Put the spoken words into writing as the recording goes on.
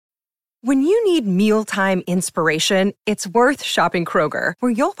When you need mealtime inspiration, it's worth shopping Kroger,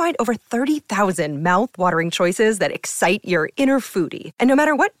 where you'll find over 30,000 mouth-watering choices that excite your inner foodie. And no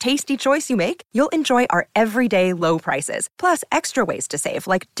matter what tasty choice you make, you'll enjoy our everyday low prices, plus extra ways to save,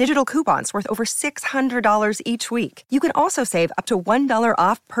 like digital coupons worth over $600 each week. You can also save up to $1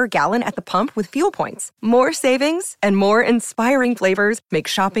 off per gallon at the pump with fuel points. More savings and more inspiring flavors make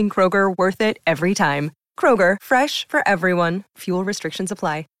shopping Kroger worth it every time. Kroger, fresh for everyone. Fuel restrictions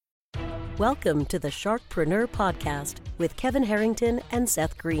apply. Welcome to the Sharkpreneur Podcast with Kevin Harrington and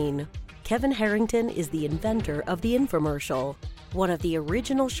Seth Green. Kevin Harrington is the inventor of the infomercial, one of the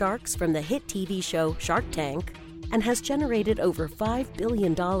original sharks from the hit TV show Shark Tank, and has generated over $5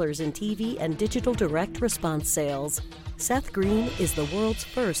 billion in TV and digital direct response sales. Seth Green is the world's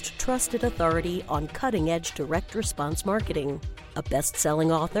first trusted authority on cutting-edge direct response marketing, a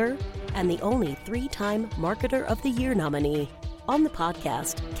best-selling author, and the only 3-time Marketer of the Year nominee. On the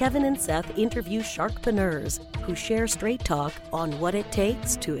podcast, Kevin and Seth interview sharkpreneurs who share straight talk on what it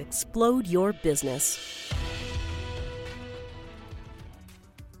takes to explode your business.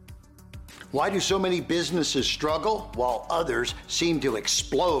 Why do so many businesses struggle while others seem to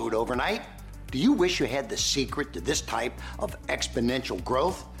explode overnight? Do you wish you had the secret to this type of exponential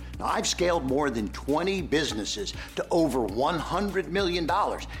growth? Now, I've scaled more than 20 businesses to over $100 million,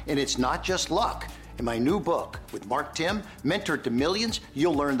 and it's not just luck. In my new book with Mark Tim, Mentor to Millions,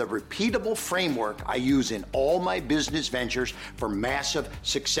 you'll learn the repeatable framework I use in all my business ventures for massive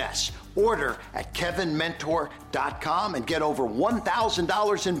success. Order at kevinmentor.com and get over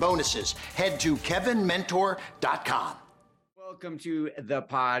 $1,000 in bonuses. Head to kevinmentor.com. Welcome to the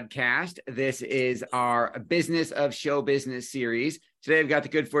podcast. This is our Business of Show Business series. Today, I've got the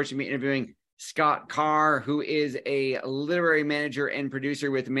good fortune to be interviewing Scott Carr, who is a literary manager and producer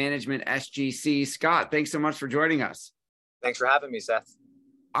with Management SGC. Scott, thanks so much for joining us. Thanks for having me, Seth.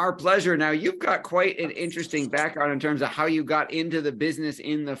 Our pleasure. Now, you've got quite an interesting background in terms of how you got into the business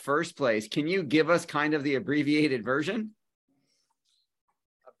in the first place. Can you give us kind of the abbreviated version?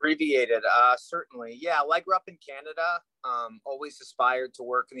 Abbreviated, certainly. Yeah, well, I grew up in Canada, always aspired to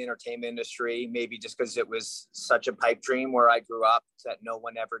work in the entertainment industry, maybe just because it was such a pipe dream where I grew up that no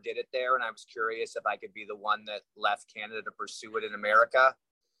one ever did it there. And I was curious if I could be the one that left Canada to pursue it in America.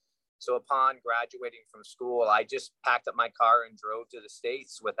 So upon graduating from school, I just packed up my car and drove to the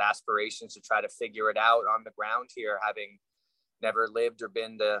States with aspirations to try to figure it out on the ground here, having never lived or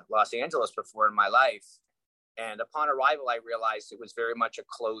been to Los Angeles before in my life. And upon arrival, I realized it was very much a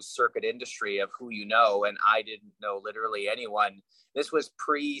closed circuit industry of who you know, and I didn't know literally anyone. This was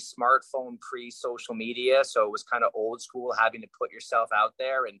pre-smartphone, pre-social media, so it was kind of old school, having to put yourself out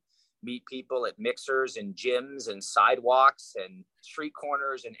there and meet people at mixers and gyms and sidewalks and street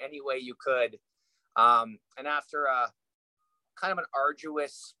corners and any way you could. And after a kind of an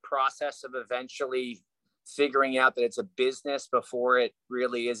arduous process of eventually figuring out that it's a business before it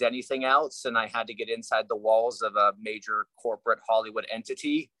really is anything else, and I had to get inside the walls of a major corporate Hollywood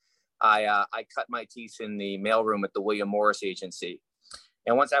entity, I cut my teeth in the mailroom at the William Morris Agency.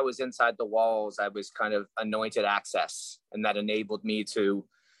 And once I was inside the walls, I was kind of anointed access, and that enabled me to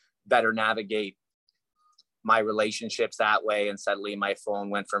better navigate my relationships that way. And suddenly my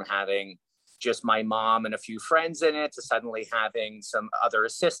phone went from having just my mom and a few friends in it to suddenly having some other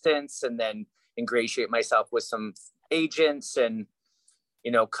assistants, and then ingratiate myself with some agents. And,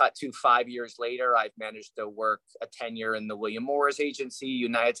 you know, cut to 5 years later, I've managed to work a tenure in the William Morris Agency,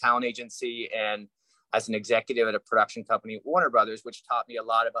 United Talent Agency, and as an executive at a production company, Warner Brothers, which taught me a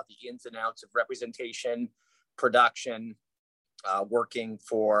lot about the ins and outs of representation, production, working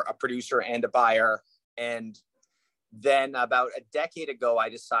for a producer and a buyer. And then about a decade ago, I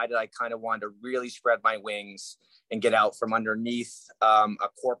decided I kind of wanted to really spread my wings and get out from underneath a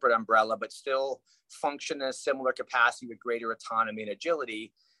corporate umbrella, but still function in a similar capacity with greater autonomy and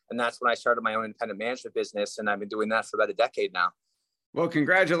agility. And that's when I started my own independent management business. And I've been doing that for about a decade now. Well,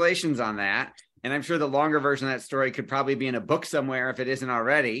 congratulations on that. And I'm sure the longer version of that story could probably be in a book somewhere if it isn't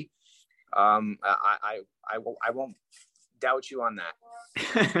already. I won't doubt you on that.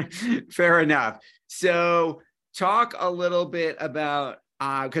 Fair enough. So talk a little bit about,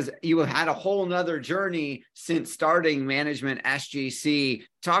 because you have had a whole nother journey since starting Management SGC.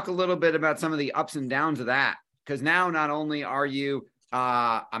 Talk a little bit about some of the ups and downs of that, because now not only are you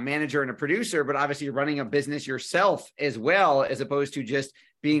a manager and a producer, but obviously you're running a business yourself as well, as opposed to just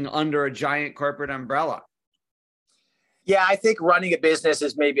being under a giant corporate umbrella. Yeah, I think running a business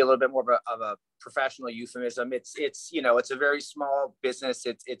is maybe a little bit more of a professional euphemism. It's you know, it's a very small business.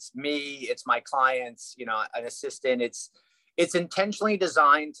 It's me, it's my clients, you know, an assistant. It's intentionally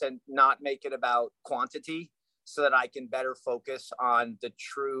designed to not make it about quantity, so that I can better focus on the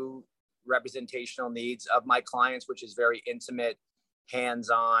true representational needs of my clients, which is very intimate,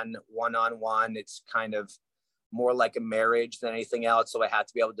 hands-on, one-on-one. It's kind of more like a marriage than anything else. So I have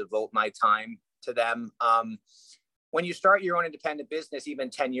to be able to devote my time to them. When you start your own independent business, even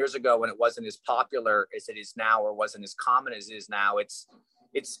 10 years ago, when it wasn't as popular as it is now, or wasn't as common as it is now, it's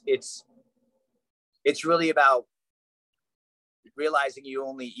really about realizing you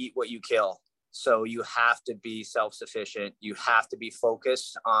only eat what you kill. So you have to be self-sufficient. You have to be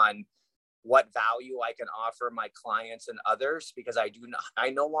focused on what value I can offer my clients and others, because I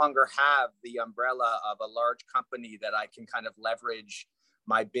no longer have the umbrella of a large company that I can kind of leverage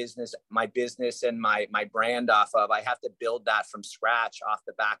my business and my brand off of. I have to build that from scratch off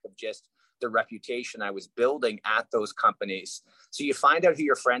the back of just the reputation I was building at those companies. So you find out who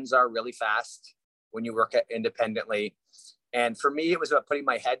your friends are really fast when you work independently. And for me, it was about putting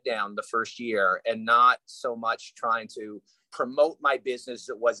my head down the first year and not so much trying to promote my business.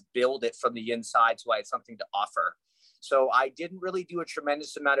 It was build it from the inside so I had something to offer. So I didn't really do a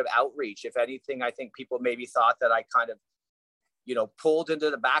tremendous amount of outreach. If anything, I think people maybe thought that I kind of, pulled into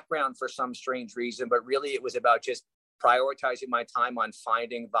the background for some strange reason, but really it was about just prioritizing my time on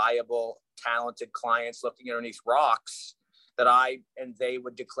finding viable, talented clients looking underneath rocks that I and they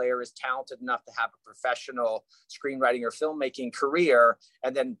would declare as talented enough to have a professional screenwriting or filmmaking career,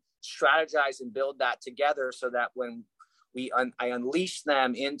 and then strategize and build that together so that when I unleash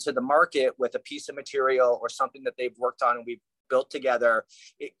them into the market with a piece of material or something that they've worked on and we've built together,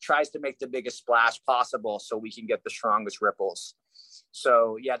 it tries to make the biggest splash possible so we can get the strongest ripples.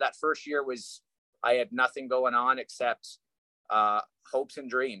 So yeah, that first year I had nothing going on except hopes and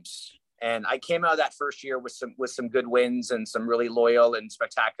dreams. And I came out of that first year with some good wins and some really loyal and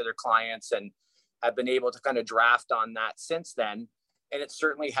spectacular clients, and have been able to kind of draft on that since then. And it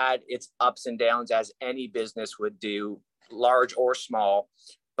certainly had its ups and downs, as any business would do, large or small.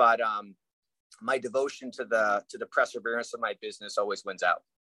 But my devotion to the perseverance of my business always wins out.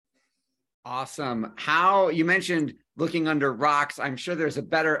 Awesome. How you mentioned looking under rocks. I'm sure there's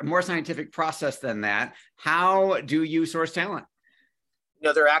a more scientific process than that. How do you source talent?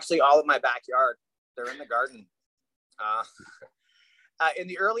 They're actually all in my backyard. They're in the garden. In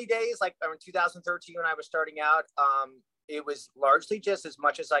the early days, like in 2013, when I was starting out, it was largely just as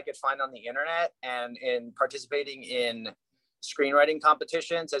much as I could find on the internet, and in participating in screenwriting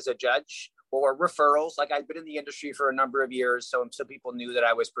competitions as a judge, or referrals. Like, I'd been in the industry for a number of years, so some people knew that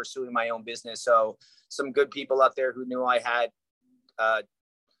I was pursuing my own business. So some good people out there who knew I had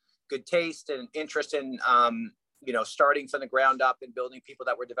good taste and interest in, starting from the ground up and building people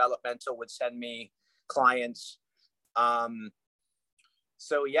that were developmental would send me clients.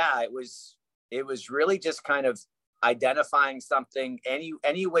 So yeah, it was really just kind of identifying something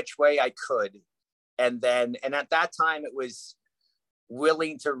any which way I could. And at that time, it was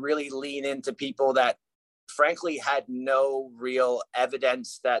willing to really lean into people that frankly had no real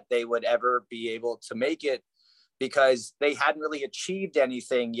evidence that they would ever be able to make it, because they hadn't really achieved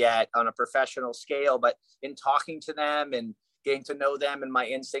anything yet on a professional scale. But in talking to them and getting to know them and my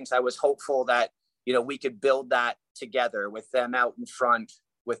instincts, I was hopeful that, we could build that together with them out in front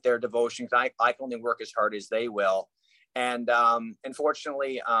with their devotion. I can only work as hard as they will. And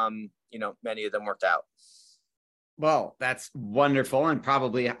unfortunately, many of them worked out. Well, that's wonderful, and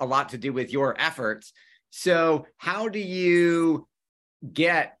probably a lot to do with your efforts. So how do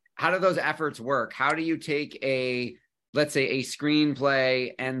those efforts work? How do you take let's say a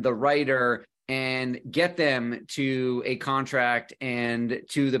screenplay and the writer and get them to a contract and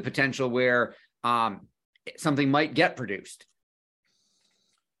to the potential where something might get produced?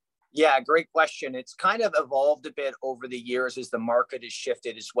 Yeah, great question. It's kind of evolved a bit over the years as the market has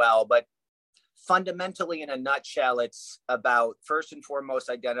shifted as well. But fundamentally, in a nutshell, it's about, first and foremost,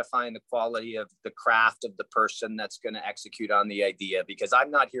 identifying the quality of the craft of the person that's going to execute on the idea, because I'm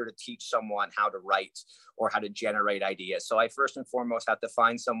not here to teach someone how to write or how to generate ideas. So I first and foremost have to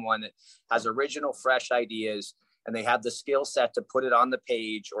find someone that has original, fresh ideas, and they have the skill set to put it on the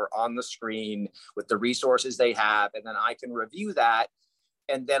page or on the screen with the resources they have. And then I can review that,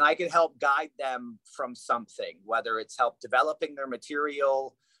 and then I can help guide them from something, whether it's help developing their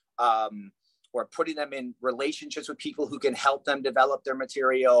material, or putting them in relationships with people who can help them develop their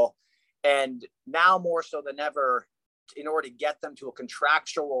material. And now more so than ever, in order to get them to a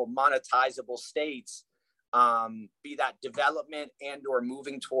contractual, monetizable state, be that development and or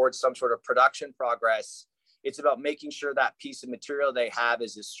moving towards some sort of production progress, it's about making sure that piece of material they have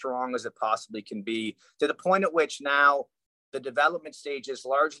is as strong as it possibly can be, to the point at which now the development stage is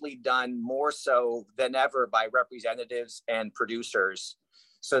largely done more so than ever by representatives and producers.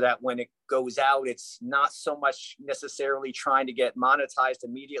 so that when it goes out, it's not so much necessarily trying to get monetized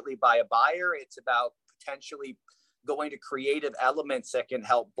immediately by a buyer. It's about potentially going to creative elements that can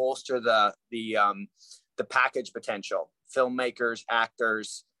help bolster the package potential. Filmmakers,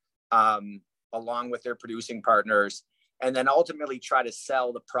 actors, along with their producing partners, and then ultimately try to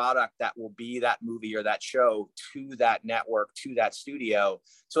sell the product that will be that movie or that show to that network, to that studio,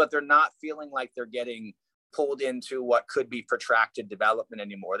 so that they're not feeling like they're getting pulled into what could be protracted development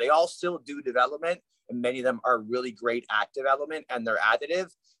anymore. They all still do development, and many of them are really great at development and they're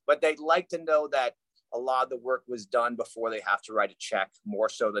additive, but they'd like to know that a lot of the work was done before they have to write a check, more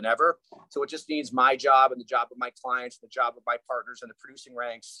so than ever. So it just means my job and the job of my clients, the job of my partners in the producing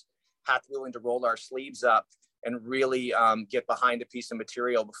ranks have to be willing to roll our sleeves up and really get behind a piece of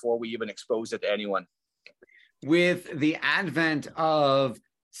material before we even expose it to anyone. With the advent of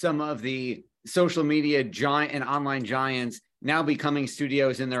some of the social media giant and online giants now becoming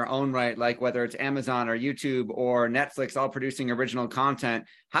studios in their own right, like whether it's Amazon or YouTube or Netflix, all producing original content,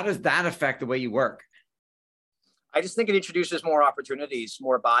 how does that affect the way you work? I just think it introduces more opportunities,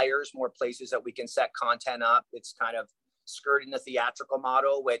 more buyers, more places that we can set content up. It's kind of skirting the theatrical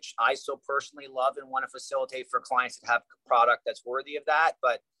model, which I still personally love and want to facilitate for clients that have a product that's worthy of that.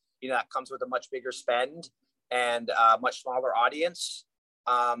 But, you know, that comes with a much bigger spend and a much smaller audience,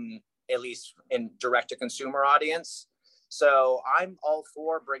 at least in direct-to-consumer audience. So I'm all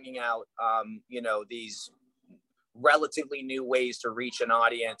for bringing out, you know, these relatively new ways to reach an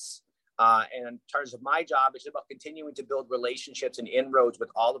audience. And in terms of my job, it's about continuing to build relationships and inroads with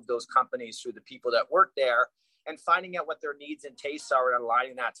all of those companies through the people that work there and finding out what their needs and tastes are and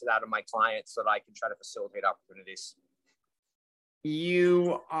aligning that to that of my clients so that I can try to facilitate opportunities.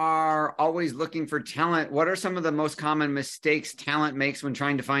 You are always looking for talent. What are some of the most common mistakes talent makes when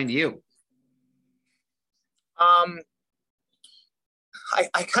trying to find you? I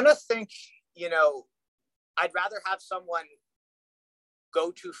kind of think, you know, I'd rather have someone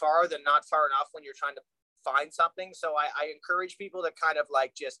go too far than not far enough when you're trying to find something. So I encourage people to kind of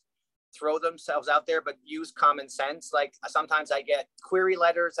like just throw themselves out there, but use common sense. Like sometimes I get query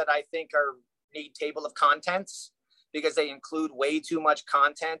letters that I think need table of contents because they include way too much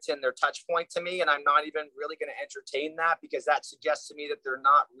content in their touch point to me. And I'm not even really going to entertain that because that suggests to me that they're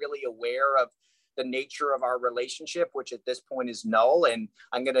not really aware of the nature of our relationship, which at this point is null. And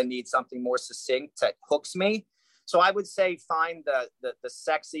I'm going to need something more succinct that hooks me. So I would say find the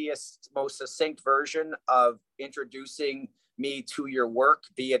sexiest, most succinct version of introducing me to your work,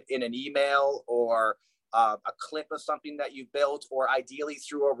 be it in an email or a clip of something that you built, or ideally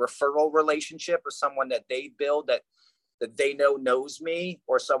through a referral relationship with someone that they build that they know knows me,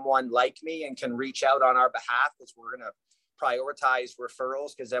 or someone like me and can reach out on our behalf, because we're going to prioritize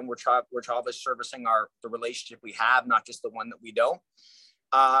referrals because then we're always servicing the relationship we have, not just the one that we don't.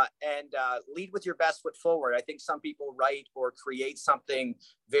 And lead with your best foot forward. I think some people write or create something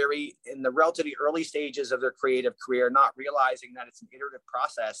very in the relatively early stages of their creative career, not realizing that it's an iterative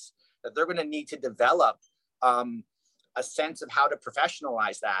process that they're going to need to develop a sense of how to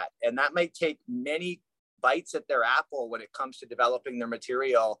professionalize that. And that may take many bites at their apple when it comes to developing their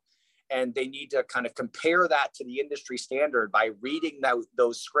material. And they need to kind of compare that to the industry standard by reading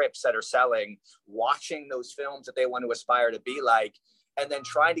those scripts that are selling, watching those films that they want to aspire to be like, and then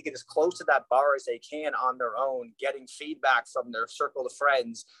trying to get as close to that bar as they can on their own, getting feedback from their circle of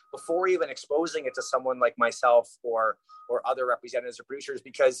friends before even exposing it to someone like myself or other representatives or producers.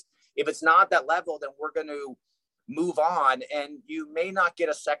 Because if it's not that level, then we're going to move on and you may not get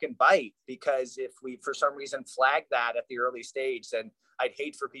a second bite, because if we, for some reason, flag that at the early stage, then I'd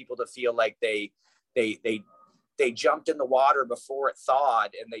hate for people to feel like they jumped in the water before it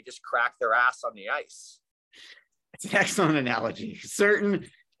thawed and they just cracked their ass on the ice. It's an excellent analogy. Certain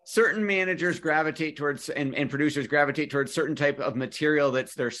managers gravitate towards and producers gravitate towards certain type of material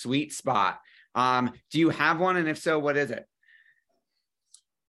that's their sweet spot. Do you have one? And if so, what is it?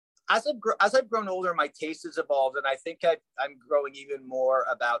 As I've grown older, my taste has evolved, and I think I'm growing even more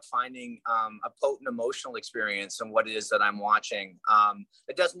about finding a potent emotional experience in what it is that I'm watching.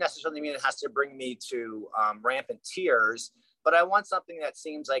 It doesn't necessarily mean it has to bring me to rampant tears, but I want something that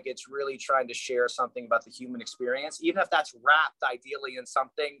seems like it's really trying to share something about the human experience, even if that's wrapped ideally in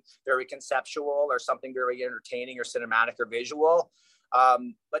something very conceptual or something very entertaining or cinematic or visual,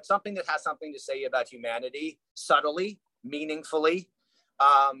 but something that has something to say about humanity subtly, meaningfully,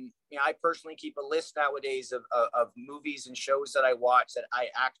 I personally keep a list nowadays of movies and shows that I watch that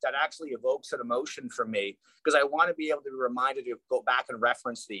actually evokes an emotion from me, because I want to be able to be reminded to go back and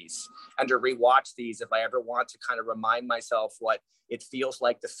reference these and to rewatch these if I ever want to kind of remind myself what it feels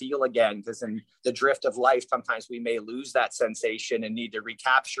like to feel again, because in the drift of life, sometimes we may lose that sensation and need to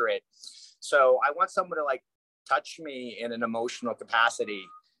recapture it. So I want someone to like touch me in an emotional capacity,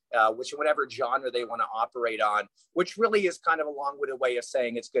 which whatever genre they want to operate on, which really is kind of a long-winded way of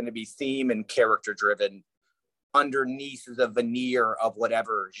saying it's going to be theme and character driven underneath the veneer of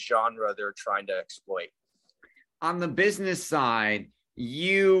whatever genre they're trying to exploit. On the business side,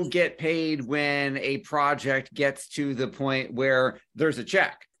 you get paid when a project gets to the point where there's a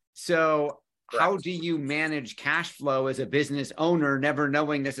check. So correct. How do you manage cash flow as a business owner, never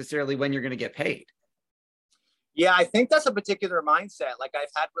knowing necessarily when you're going to get paid? Yeah, I think that's a particular mindset. Like I've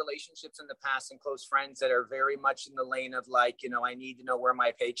had relationships in the past and close friends that are very much in the lane of like, I need to know where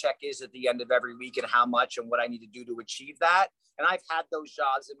my paycheck is at the end of every week and how much and what I need to do to achieve that. And I've had those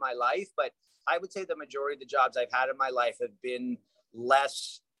jobs in my life, but I would say the majority of the jobs I've had in my life have been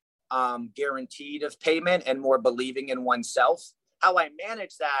less guaranteed of payment and more believing in oneself. How I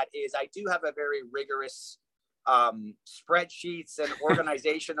manage that is I do have a very rigorous spreadsheets and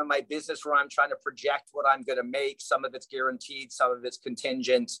organization of my business where I'm trying to project what I'm going to make. Some of it's guaranteed, some of it's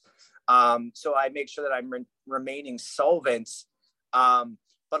contingent. So I make sure that I'm remaining solvent.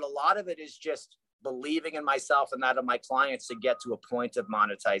 But a lot of it is just believing in myself and that of my clients to get to a point of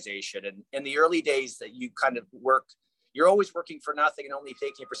monetization. And in the early days that you kind of work, you're always working for nothing and only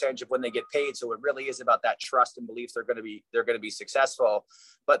taking a percentage of when they get paid. So it really is about that trust and belief they're going to be successful.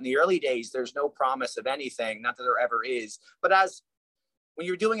 But in the early days, there's no promise of anything, not that there ever is. But when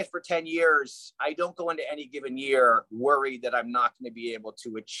you're doing it for 10 years, I don't go into any given year worried that I'm not going to be able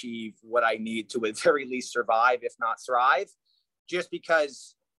to achieve what I need to at very least survive, if not thrive, just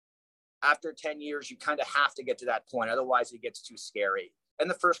because after 10 years, you kind of have to get to that point. Otherwise, it gets too scary. And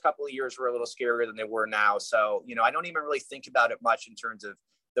the first couple of years were a little scarier than they were now. So, I don't even really think about it much in terms of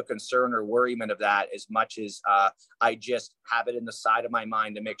the concern or worryment of that, as much as I just have it in the side of my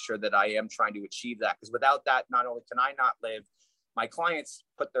mind to make sure that I am trying to achieve that. Because without that, not only can I not live, my clients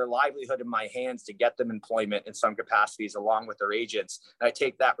put their livelihood in my hands to get them employment in some capacities along with their agents. And I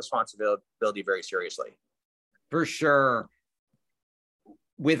take that responsibility very seriously. For sure.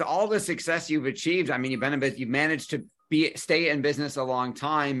 With all the success you've achieved, I mean, you've managed to stay in business a long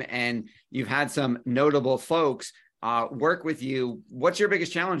time, and you've had some notable folks work with you. What's your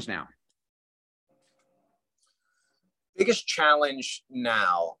biggest challenge now? Biggest challenge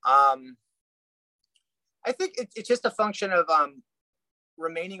now? I think it's just a function of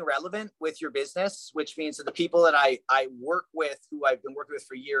remaining relevant with your business, which means that the people that I work with, who I've been working with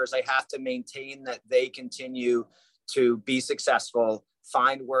for years, I have to maintain that they continue to be successful,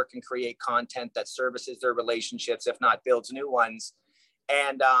 find work and create content that services their relationships, if not builds new ones.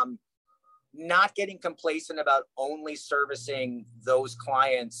 And not getting complacent about only servicing those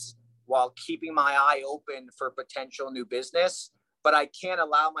clients while keeping my eye open for potential new business. But I can't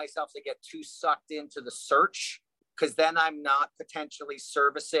allow myself to get too sucked into the search, because then I'm not potentially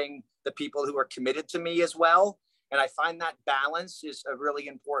servicing the people who are committed to me as well. And I find that balance is a really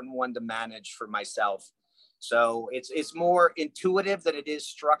important one to manage for myself. So it's more intuitive than it is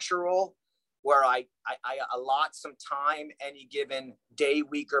structural, where I allot some time any given day,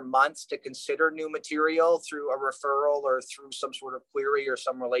 week, or months to consider new material through a referral or through some sort of query or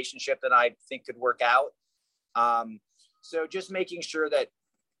some relationship that I think could work out. So just making sure that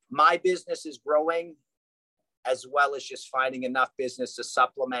my business is growing, as well as just finding enough business to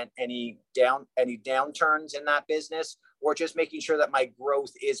supplement any downturns in that business, or just making sure that my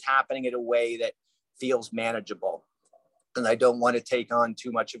growth is happening in a way that feels manageable. And I don't want to take on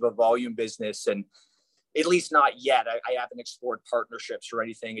too much of a volume business, and at least not yet. I haven't explored partnerships or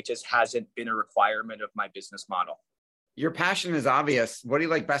anything. It just hasn't been a requirement of my business model. Your passion is obvious. What do you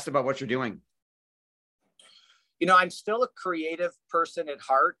like best about what you're doing? I'm still a creative person at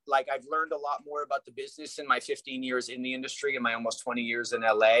heart. Like, I've learned a lot more about the business in my 15 years in the industry and my almost 20 years in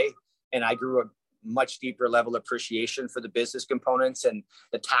LA. And I grew a much deeper level of appreciation for the business components and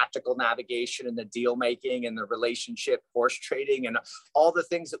the tactical navigation and the deal making and the relationship horse trading and all the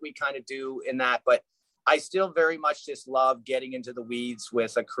things that we kind of do in that. But I still very much just love getting into the weeds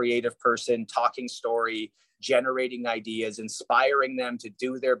with a creative person, talking story, generating ideas, inspiring them to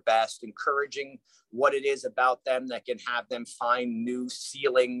do their best, encouraging what it is about them that can have them find new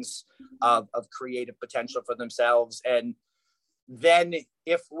ceilings of creative potential for themselves. And then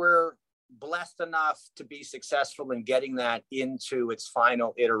if we're blessed enough to be successful in getting that into its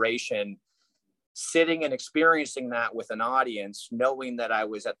final iteration, sitting and experiencing that with an audience, knowing that I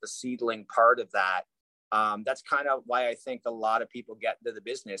was at the seedling part of that, that's kind of why I think a lot of people get into the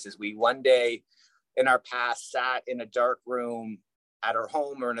business. Is we one day in our past sat in a dark room at our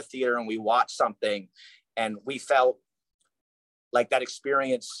home or in a theater and we watched something and we felt like that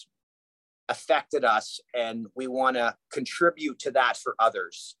experience affected us and we want to contribute to that for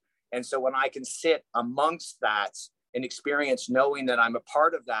others. And so when I can sit amongst that and experience knowing that I'm a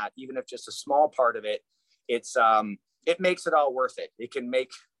part of that, even if just a small part of it, it makes it all worth it.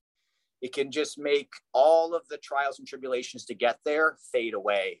 It can just make all of the trials and tribulations to get there fade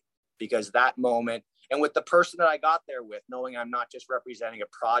away, because that moment, and with the person that I got there with, knowing I'm not just representing a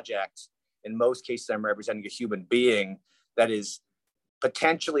project, in most cases, I'm representing a human being that is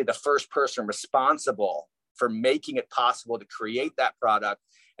potentially the first person responsible for making it possible to create that product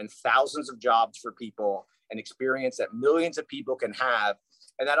and thousands of jobs for people and experience that millions of people can have.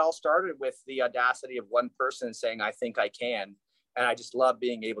 And that all started with the audacity of one person saying, I think I can. And I just love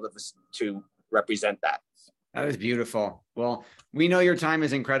being able to represent that. That was beautiful. Well, we know your time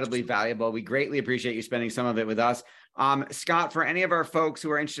is incredibly valuable. We greatly appreciate you spending some of it with us. Scott, for any of our folks who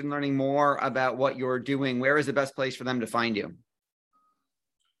are interested in learning more about what you're doing, where is the best place for them to find you?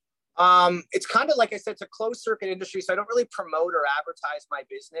 It's kind of like I said, it's a closed circuit industry, so I don't really promote or advertise my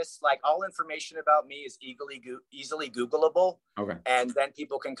business. Like, all information about me is easily Googleable. Okay. And then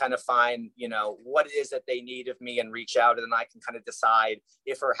people can kind of find, what it is that they need of me and reach out, and then I can kind of decide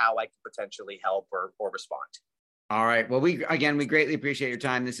if or how I can potentially help or respond. All right. Well, we greatly appreciate your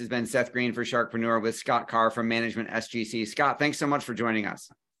time. This has been Seth Green for Sharkpreneur with Scott Carr from Management SGC. Scott, thanks so much for joining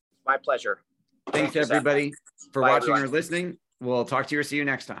us. My pleasure. Thanks everybody for watching everyone. or listening. We'll talk to you or see you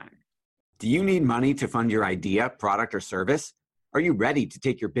next time. Do you need money to fund your idea, product, or service? Are you ready to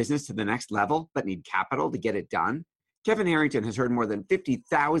take your business to the next level but need capital to get it done? Kevin Harrington has heard more than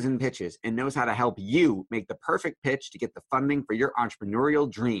 50,000 pitches and knows how to help you make the perfect pitch to get the funding for your entrepreneurial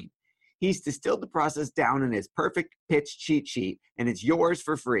dream. He's distilled the process down in his perfect pitch cheat sheet, and it's yours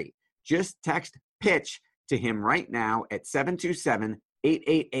for free. Just text PITCH to him right now at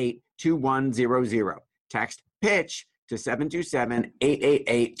 727-888-2100. Text PITCH to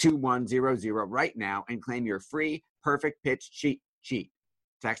 727-888-2100 right now and claim your free perfect pitch cheat sheet.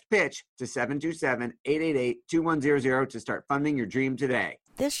 Text PITCH to 727-888-2100 to start funding your dream today.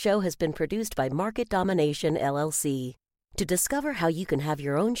 This show has been produced by Market Domination, LLC. To discover how you can have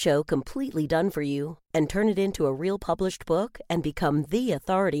your own show completely done for you and turn it into a real published book and become the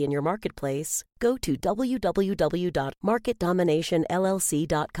authority in your marketplace, go to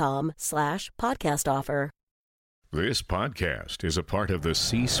www.marketdominationllc.com/podcast offer. This podcast is a part of the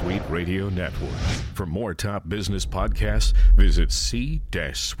C-Suite Radio Network. For more top business podcasts, visit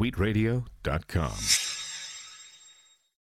c-suiteradio.com.